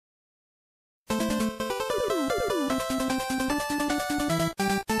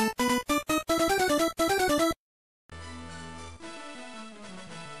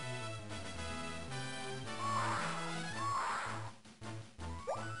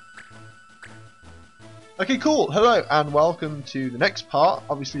Okay, cool. Hello and welcome to the next part.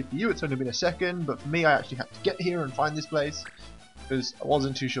 Obviously for you it's only been a second, but for me I actually had to get here and find this place because I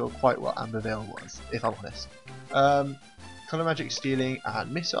wasn't too sure quite what Ambervale was, if I'm honest. Color magic, stealing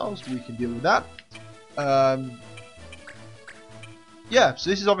and missiles, we can deal with that. Yeah, so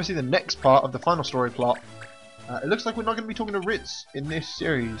this is obviously the next part of the final story plot. It looks like we're not going to be talking to Ritz in this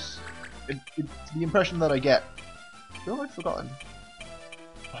series. It's the impression that I get. Who have I forgotten?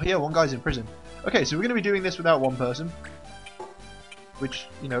 Oh yeah, one guy's in prison. Okay, so we're going to be doing this without one person, which,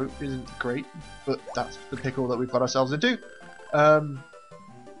 you know, isn't great, but that's the pickle that we've got ourselves into.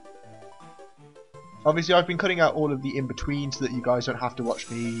 Obviously, I've been cutting out all of the in-between so that you guys don't have to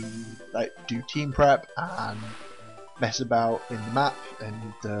watch me like do team prep and mess about in the map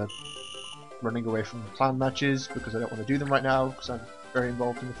and running away from the clan matches because I don't want to do them right now because I'm very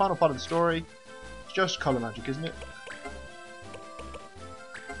involved in the final part of the story. It's just color magic, isn't it?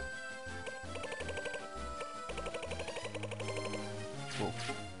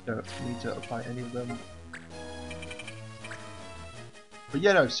 Don't need to apply any of them. But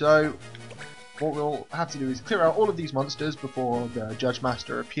yeah, no, so what we'll have to do is clear out all of these monsters before the Judge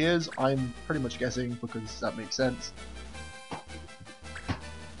Master appears. I'm pretty much guessing because that makes sense.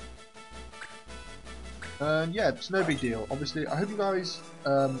 And yeah, it's no big deal. Obviously, I hope you guys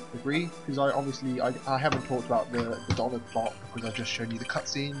agree, because I haven't talked about the dollar plot because I've just shown you the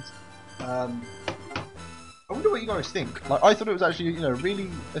cutscenes. I wonder what you guys think. Like, I thought it was actually, you know, really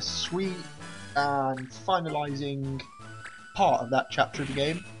a sweet and finalising part of that chapter of the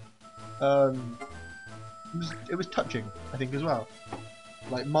game. It was touching, I think, as well.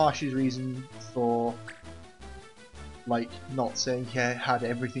 Like Marsh's reason for like not saying he had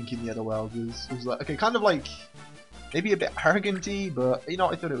everything in the other world was like, okay, kind of like maybe a bit arroganty, but you know,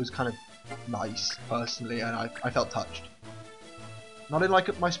 I thought it was kind of nice personally, and I felt touched. Not in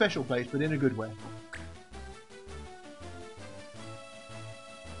like my special place, but in a good way.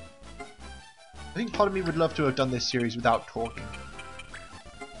 I think part of me would love to have done this series without talking.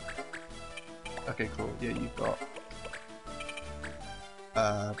 Okay, cool. Yeah, you've got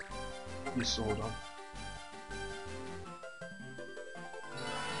your sword on.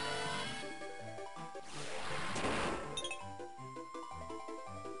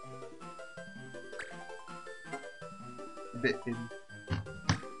 A bit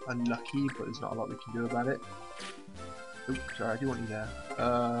unlucky, but there's not a lot we can do about it. Oops, sorry, I do want you there.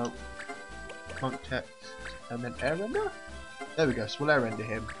 Monk text and then air render? There we go, so we'll air render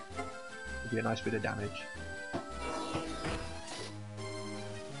him. It'll be a nice bit of damage.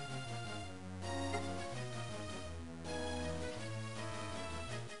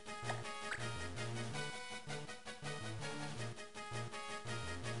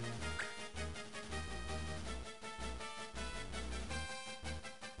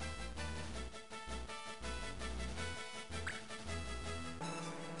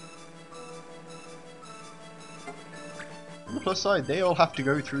 On the plus side, they all have to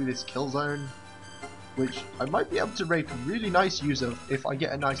go through this kill zone, which I might be able to make really nice use of if I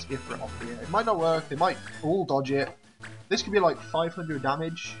get a nice Ifrit off here. It might not work, they might all dodge it. This could be like 500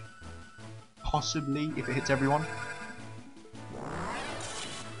 damage, possibly, if it hits everyone.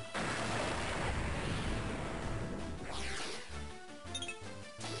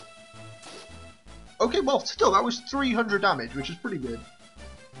 Okay, well, still, that was 300 damage, which is pretty good.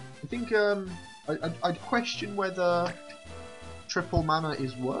 I think, I'd question whether triple mana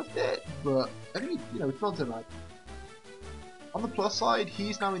is worth it, but I think, you know, it's not so bad. On the plus side,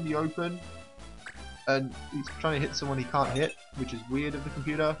 he's now in the open, and he's trying to hit someone he can't hit, which is weird of the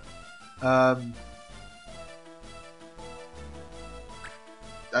computer. And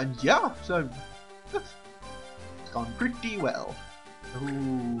yeah, so it's gone pretty well.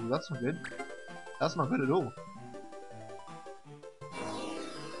 Ooh, that's not good. That's not good at all.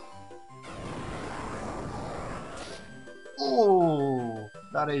 Oh,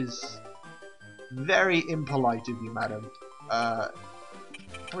 that is very impolite of you, madam. How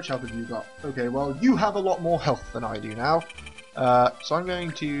much health have you got? Okay, well, you have a lot more health than I do now. So I'm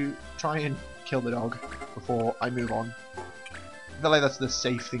going to try and kill the dog before I move on. I feel like that's the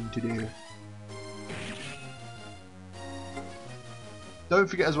safe thing to do. Don't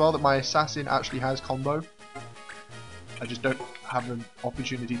forget as well that my assassin actually has combo. I just don't have an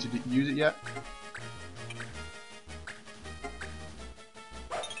opportunity to use it yet.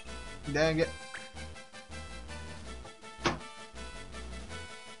 Dang it.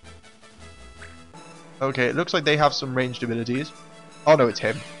 Okay, it looks like they have some ranged abilities. Oh no, it's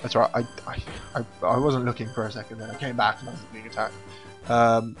him. That's right. I wasn't looking for a second then. I came back and I was being attacked.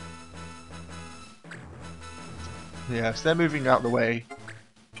 Yeah, so they're moving out of the way.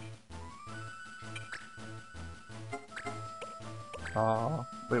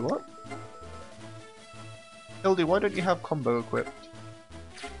 Wait, what? Hildy, why don't you have combo equipped?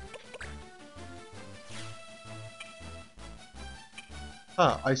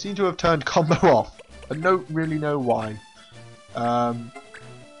 Huh, I seem to have turned combo off. I don't really know why. Kind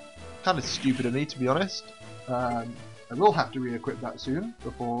of stupid of me, to be honest. I will have to re-equip that soon,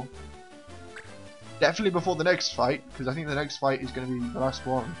 definitely before the next fight, because I think the next fight is going to be the last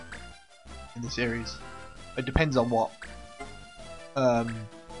one in the series. It depends on what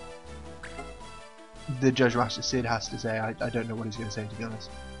the Judge Master Sid has to say. I don't know what he's going to say, to be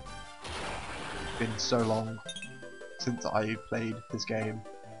honest. It's been so long since I played this game.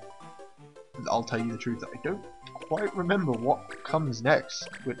 I'll tell you the truth, I don't quite remember what comes next,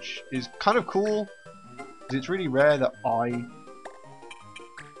 which is kind of cool, because it's really rare that I'll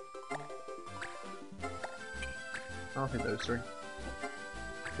hit those three.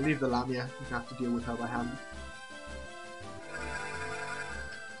 We'll leave the Lamia, you can have to deal with her by hand.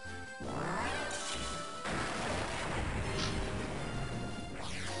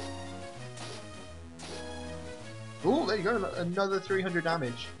 Oh, there you go, another 300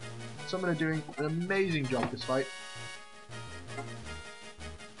 damage. Someone are doing an amazing job this fight.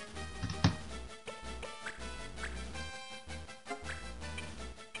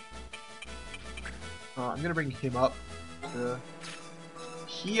 I'm going to bring him up to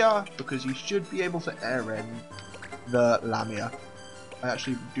here, because you should be able to air end the Lamia. I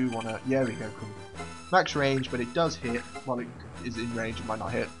actually do want to... Yeah, we go, cool. Max range, but it does hit. While it is in range, it might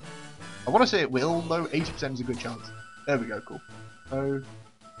not hit. I want to say it will, though. 80% is a good chance. There we go, cool. So,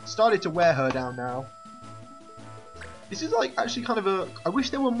 started to wear her down now. This is like actually kind of a... I wish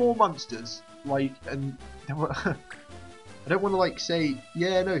there were more monsters. Like, and there were... I don't want to like say,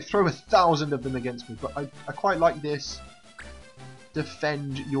 yeah, no, throw 1,000 of them against me, but I quite like this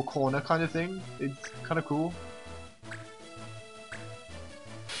defend your corner kind of thing. It's kind of cool.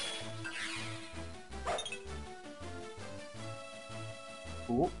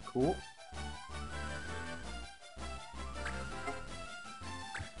 Cool, cool.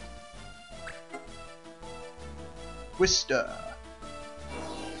 Twister.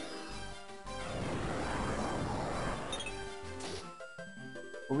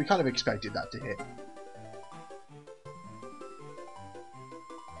 Well, we kind of expected that to hit.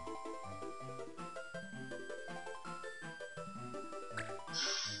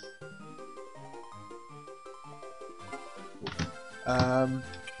 I'm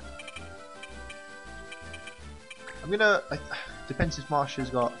gonna... depends if Marsha's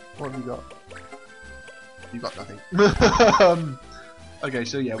got... What have you got? You've got nothing. Okay,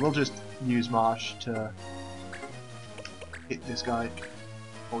 so yeah, we'll just use Marsh to hit this guy.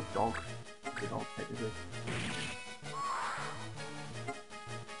 Or dog. The dog, technically.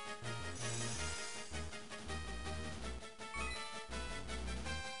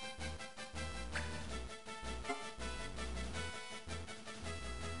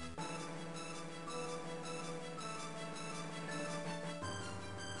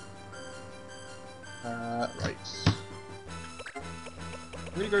 Right.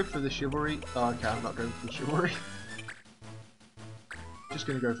 I'm gonna go for the chivalry. Oh, okay, I'm not going for the chivalry. Just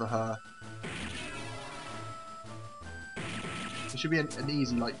gonna go for her. It should be an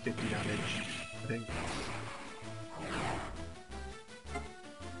easy, like, 50 damage, I think.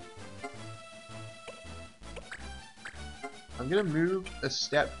 I'm gonna move a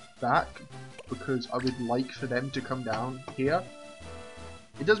step back because I would like for them to come down here.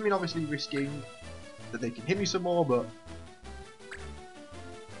 It does mean obviously risking that they can hit me some more, but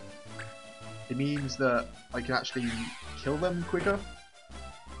it means that I can actually kill them quicker.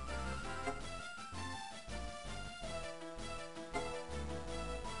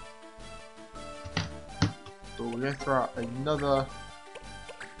 So we're going to throw out another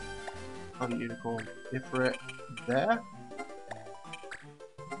Honey Unicorn Ifrit there.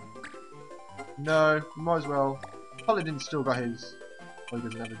 No, might as well. Paladin's still got his... Oh, he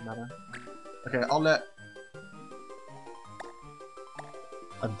doesn't have his mana. Okay, I'll let...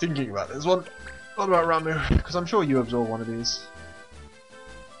 I'm thinking about this one. What about Ramu? Because I'm sure you absorb one of these.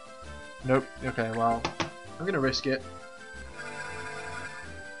 Nope. Okay, well, I'm going to risk it.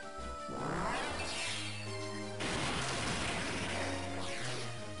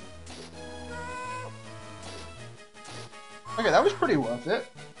 Okay, that was pretty worth it.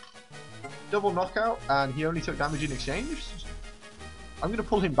 Double knockout, and he only took damage in exchange. I'm going to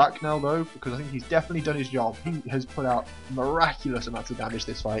pull him back now, though, because I think he's definitely done his job. He has put out miraculous amounts of damage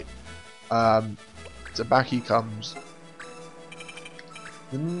this fight. So back he comes.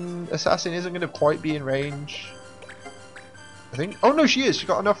 The assassin isn't going to quite be in range, I think. Oh no, she is. She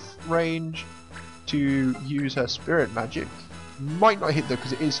got enough range to use her spirit magic, Might not hit though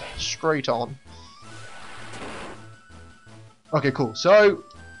because it is straight on. Okay, cool. So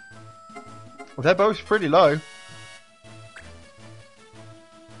well, they're both pretty low.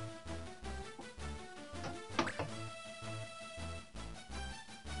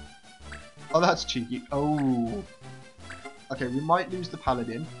 Oh, that's cheeky. Oh. Okay, we might lose the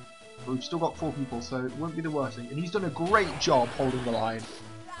paladin, but we've still got 4 people, so it won't be the worst thing. And he's done a great job holding the line.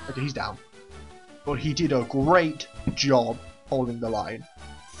 Okay, he's down. But he did a great job holding the line.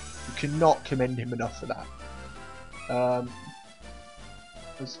 You cannot commend him enough for that.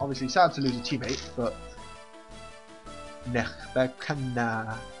 It's obviously sad to lose a teammate, but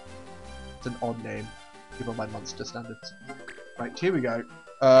Nechbekana. It's an odd name, given by monster standards. Right, here we go.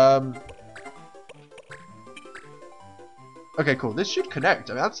 Okay, cool. This should connect.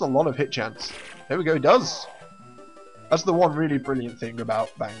 I mean, that's a lot of hit chance. There we go, it does. That's the one really brilliant thing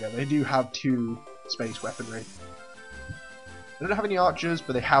about Banger. They do have 2 space weaponry. They don't have any archers,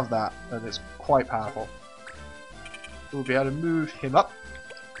 but they have that, and it's quite powerful. We'll be able to move him up.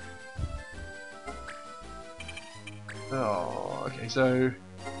 Oh, okay, so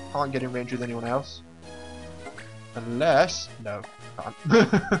can't get in range with anyone else. Unless... no, can't.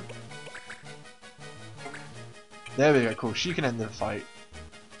 There we go, cool. She can end the fight.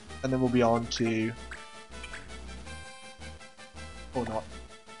 And then we'll be on to... or not.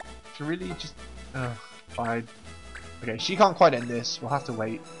 Can really just... fine. Okay, she can't quite end this. We'll have to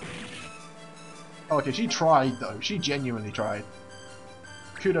wait. Oh, okay, she tried though. She genuinely tried.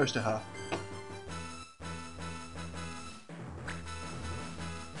 Kudos to her.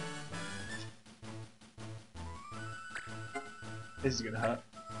 This is gonna hurt.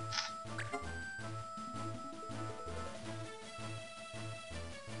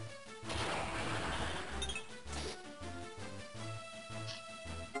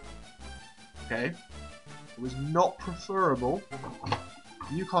 Okay. It was not preferable.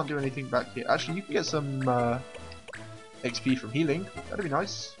 You can't do anything back here. Actually, you can get some XP from healing. That'd be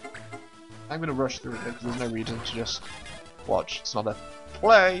nice. I'm gonna rush through it because there's no reason to just watch. It's not a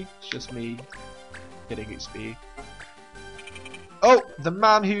play. It's just me getting XP. Oh, the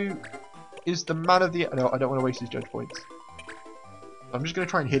man who is the man of the... no, I don't want to waste his judge points. I'm just gonna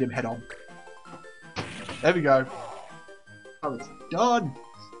try and hit him head on. There we go. Oh, it's done.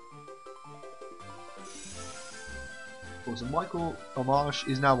 So Michael Omarsh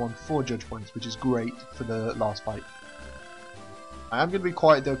is now on 4 judge points, which is great for the last fight. I am going to be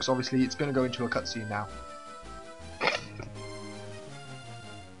quiet though, because obviously it's going to go into a cutscene now.